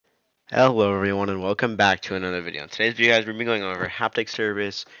Hello everyone and welcome back to another video. In today's video guys, we're going to be going over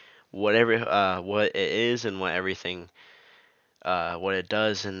HapticService, what it is and what it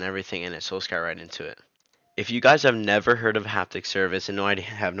does and everything in it. So let's get right into it. If you guys have never heard of HapticService and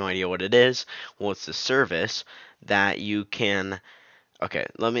have no idea what it is, well, it's the service that you can. Okay,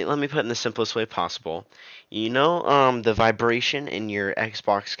 let me put it in the simplest way possible. You know, the vibration in your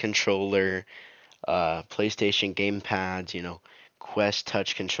Xbox controller, PlayStation gamepads, Quest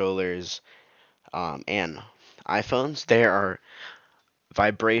touch controllers, and iPhones, there are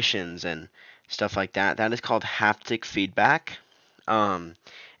vibrations and stuff like that. That is called haptic feedback. Um,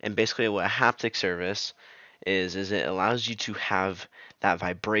 and basically, what a haptic service is it allows you to have that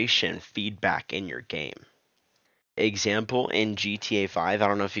vibration feedback in your game. Example in GTA 5, I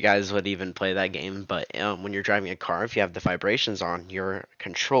don't know if you guys would even play that game, but when you're driving a car, if you have the vibrations on, your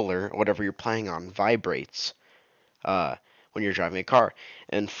controller, whatever you're playing on, vibrates. uh, when you're driving a car.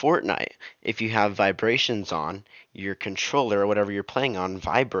 In Fortnite, if you have vibrations on, your controller or whatever you're playing on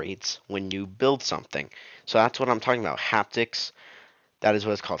vibrates when you build something. So that's what I'm talking about. Haptics, that is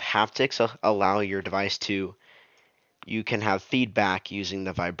what it's called. Haptics allow your device to, you can have feedback using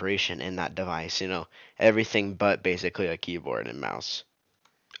the vibration in that device. Everything but basically a keyboard and mouse.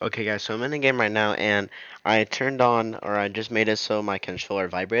 Okay guys, so I'm in the game right now and I turned on, or I just made it so my controller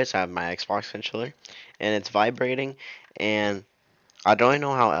vibrates. I have my Xbox controller and it's vibrating, and I don't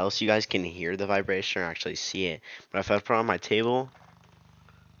know how else you guys can hear the vibration or actually see it, but if I put it on my table,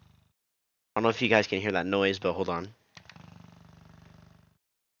 I don't know if you guys can hear that noise, but hold on.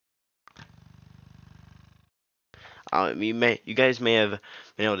 You guys may have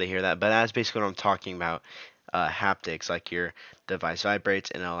been able to hear that, but that's basically what I'm talking about. Haptics, like your device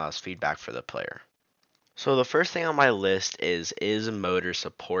vibrates and it allows feedback for the player. So the first thing on my list is motor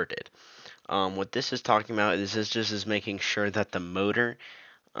supported. What this is talking about is making sure that the motor,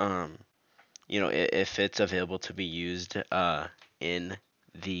 um, if it's available to be used in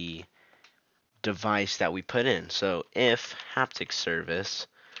the device that we put in. So if HapticService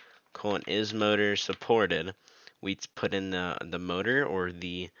is motor supported, we put in the motor or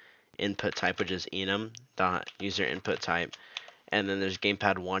the input type, which is enum dot user input type, and then there's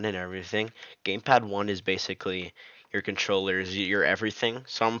gamepad 1 and everything. Gamepad 1 is basically your controllers, your everything.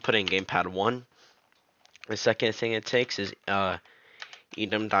 So I'm putting gamepad 1. The second thing it takes is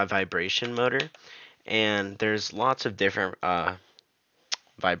enum.vibration motor, and there's lots of different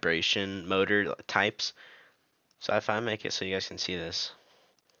vibration motor types. So if I make it so you guys can see this,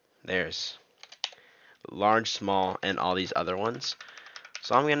 there's large, small, and all these other ones.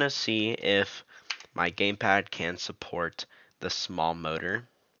 So I'm gonna see if my gamepad can support the small motor,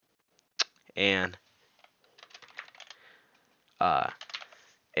 and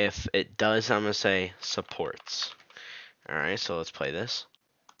if it does, I'm gonna say supports. Alright, so let's play this.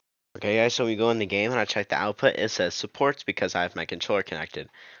 Okay guys, so we go in the game and I check the output. It says supports because I have my controller connected.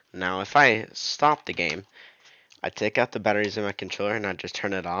 Now if I stop the game, I take out the batteries in my controller and I just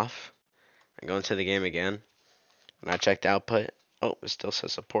turn it off. I go into the game again and I check the output. Oh, it still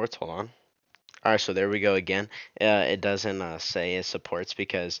says supports. Hold on. Alright, so there we go again. It doesn't say it supports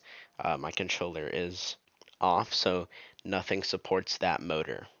because my controller is off, so nothing supports that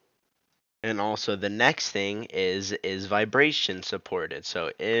motor. And also the next thing is vibration supported?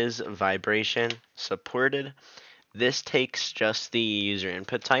 So is vibration supported? This takes just the user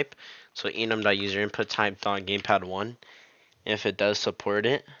input type. So enum.userinputType.gamepad1. If it does support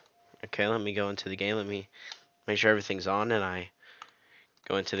it. Okay, let me go into the game. Let me make sure everything's on and I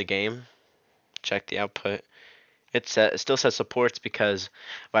go into the game. Check the output. It still says supports because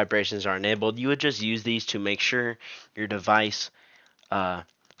vibrations are enabled. You would just use these to make sure your device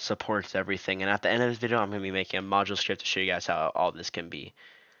supports everything. And at the end of this video, I'm going to be making a module script to show you guys how all this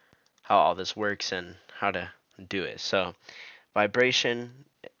works and how to do it. So vibration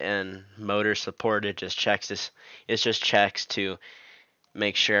and motor support, it just checks this. It just checks to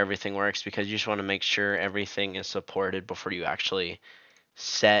make sure everything works, because you just want to make sure everything is supported before you actually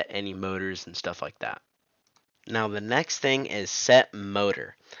set any motors and stuff like that. Now the next thing is set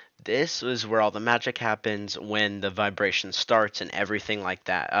motor. This is where all the magic happens, when the vibration starts and everything like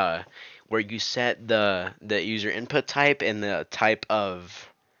that. Where you set the user input type and the type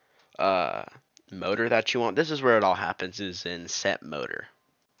of motor that you want. This is where it all happens, is in set motor.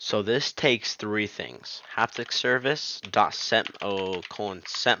 So this takes three things: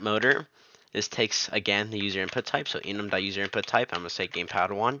 HapticService.set motor. This takes again the user input type. So enum.userinput type. I'm gonna say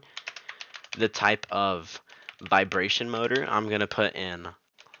gamepad 1. The type of vibration motor, I'm gonna put in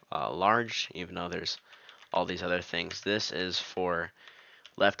large, even though there's all these other things. This is for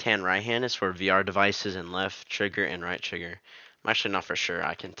left hand, right hand is for VR devices, and left trigger and right trigger. I'm actually not for sure.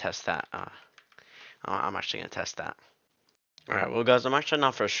 I can test that. I'm actually gonna test that. Alright, well guys, I'm actually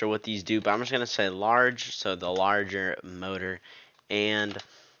not for sure what these do, but I'm just gonna say large, so the larger motor. And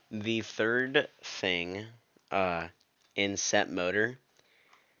the third thing, in set motor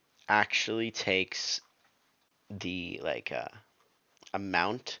actually takes the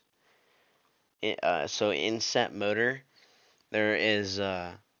amount. So in set motor, there is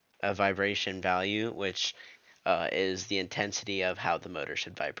a vibration value, which is the intensity of how the motor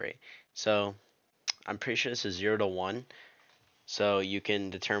should vibrate. So I'm pretty sure this is 0 to 1. So you can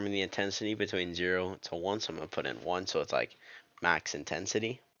determine the intensity between 0 to 1. So I'm going to put in 1, so it's like max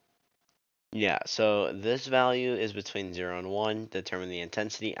intensity. Yeah, so this value is between 0 and 1. Determine the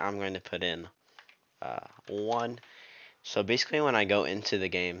intensity. I'm going to put in 1. So basically when I go into the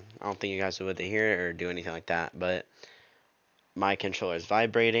game, I don't think you guys will be able to hear it or do anything like that, but my controller is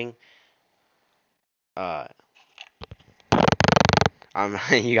vibrating. You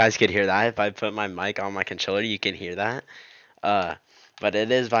guys could hear that. If I put my mic on my controller, you can hear that. But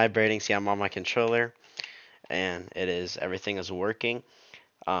it is vibrating. See, I'm on my controller, and everything is working.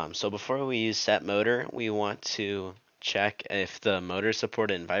 So before we use set motor, we want to check if the motor is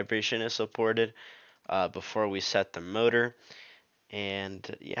supported and vibration is supported before we set the motor.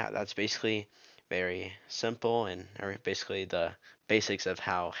 And yeah, that's basically very simple and basically the basics of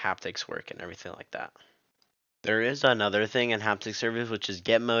how haptics work and everything like that. There is another thing in HapticService, which is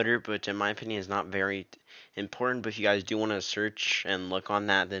get motor, which in my opinion is not very important. But if you guys do want to search and look on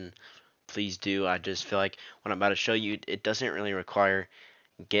that, then please do. I just feel like what I'm about to show you, it doesn't really require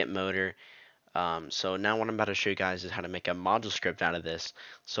get motor. So now what I'm about to show you guys is how to make a module script out of this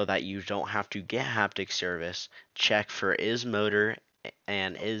so that you don't have to get HapticService, check for is motor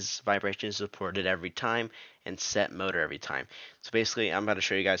and is vibration supported every time, and set motor every time. So basically I'm about to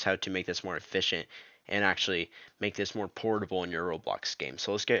show you guys how to make this more efficient and actually make this more portable in your Roblox game.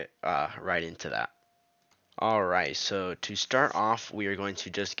 So let's get right into that. Alright, so to start off, we are going to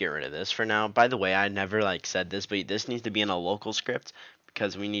just get rid of this for now. By the way, I never said this, but this needs to be in a local script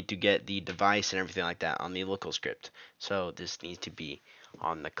because we need to get the device and everything like that on the local script. So this needs to be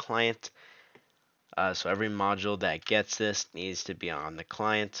on the client. So every module that gets this needs to be on the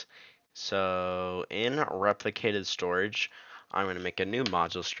client. So in replicated storage, I'm going to make a new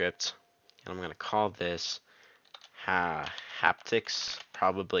module script, and I'm going to call this haptics,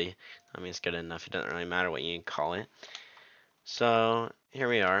 probably. I mean, it's good enough. It doesn't really matter what you call it. So here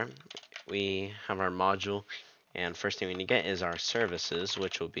we are. We have our module, and first thing we need to get is our services,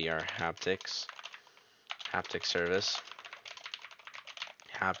 which will be our haptic service.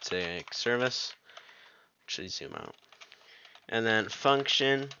 Actually, zoom out. And then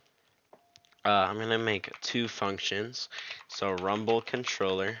function. I'm gonna make 2 functions. So rumble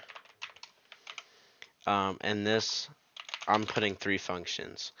controller. And this, I'm putting 3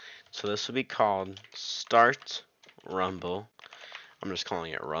 functions. So this will be called start rumble. I'm just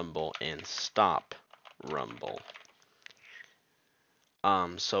calling it rumble, and stop rumble.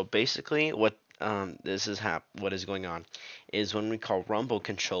 So basically what what is going on is when we call rumble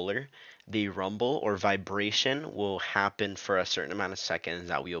controller, the rumble or vibration will happen for a certain amount of seconds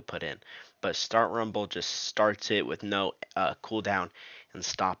that we will put in. But start rumble just starts it with no cooldown, and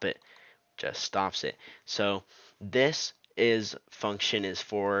stop it just stops it. So this function is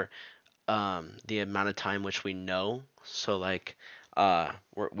for the amount of time which we know. So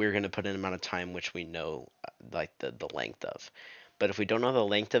we're gonna put in amount of time which we know the length of. But if we don't know the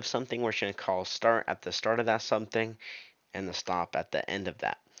length of something, we're gonna call start at the start of that something and the stop at the end of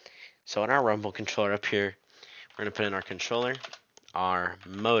that. So in our rumble controller up here, we're gonna put in our controller, our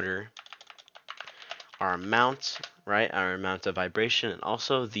motor, our amount, right? Our amount of vibration, and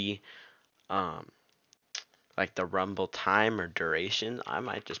also the the rumble time or duration. I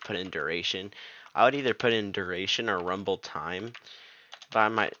might just put in duration. I would either put in duration or rumble time, but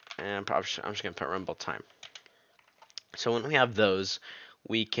I'm just gonna put rumble time. So when we have those,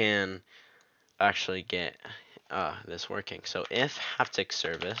 we can actually get this working. So if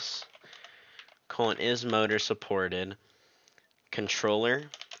HapticService is motor supported, controller,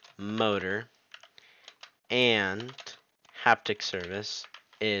 motor, and HapticService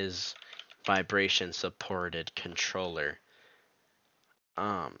is vibration supported controller.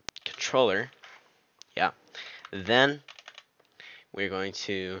 Yeah. Then we're going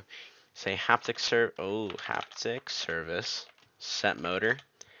to say HapticService set motor,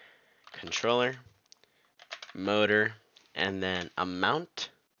 controller, motor, and then amount.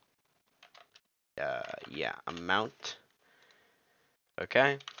 Amount.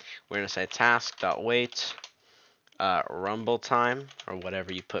 Okay. We're gonna say task.wait, rumble time, or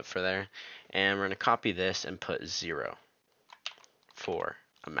whatever you put for there, and we're gonna copy this and put 0. for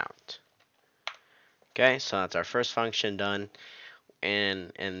amount. Okay, so that's our first function done.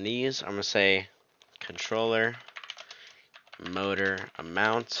 And in these, I'm going to say controller motor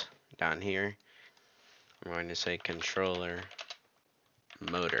amount down here. I'm going to say controller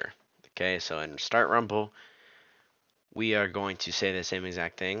motor. Okay, so in start rumble, we are going to say the same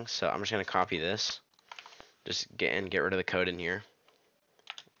exact thing. So I'm just going to copy this. Just get rid of the code in here.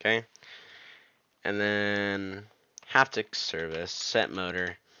 Okay. And then HapticService set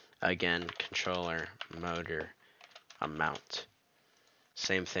motor, again controller motor amount.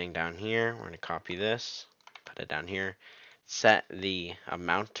 Same thing down here. We're going to copy this, put it down here, set the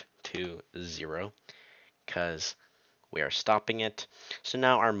amount to 0 because we are stopping it. So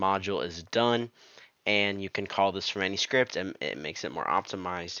now our module is done, and you can call this from any script and it makes it more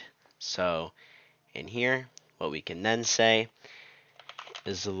optimized. So in here, what we can then say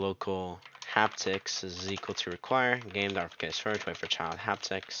is the local haptics is equal to require gamedeveloper first, wait for child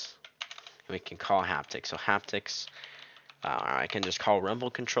haptics, and we can call haptics. So haptics, I can just call rumble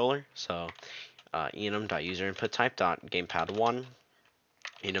controller. So enum.userinputType.gamepad1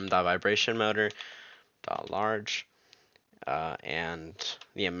 enum.vibration motor large, and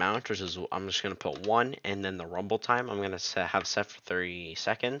the amount, which is I'm just going to put 1, and then the rumble time I'm going to have set for 30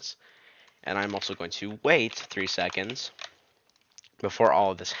 seconds, and I'm also going to wait 3 seconds before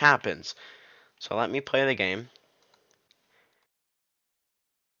all of this happens. So let me play the game.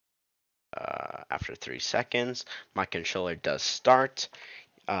 After 3 seconds, my controller does start,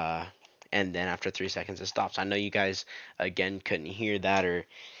 and then after 3 seconds it stops. I know you guys again couldn't hear that or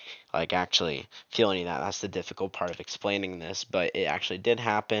like actually feel any of that. That's the difficult part of explaining this, but it actually did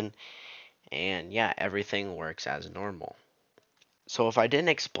happen, and yeah, everything works as normal. So if I didn't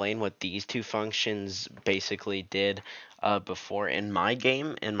explain what these two functions basically did before, in my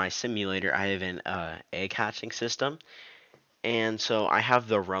game, in my simulator, I have an egg hatching system. And so I have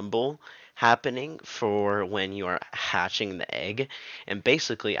the rumble happening for when you are hatching the egg. And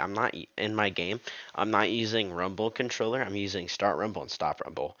basically, I'm not in my game, I'm not using rumble controller. I'm using start rumble and stop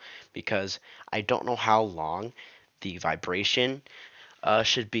rumble because I don't know how long the vibration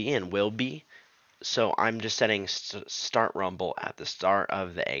should be and will be. So I'm just setting start rumble at the start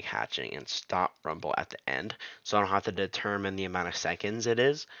of the egg hatching and stop rumble at the end. So I don't have to determine the amount of seconds it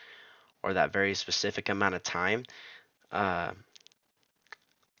is or that very specific amount of time. That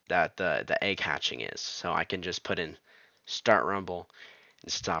the egg hatching is. So I can just put in start rumble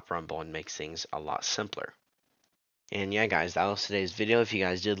and stop rumble and make things a lot simpler. And yeah, guys, that was today's video. If you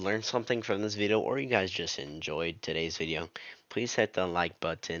guys did learn something from this video or you guys just enjoyed today's video, please hit the like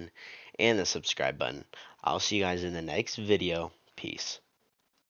button and the subscribe button. I'll see you guys in the next video. Peace.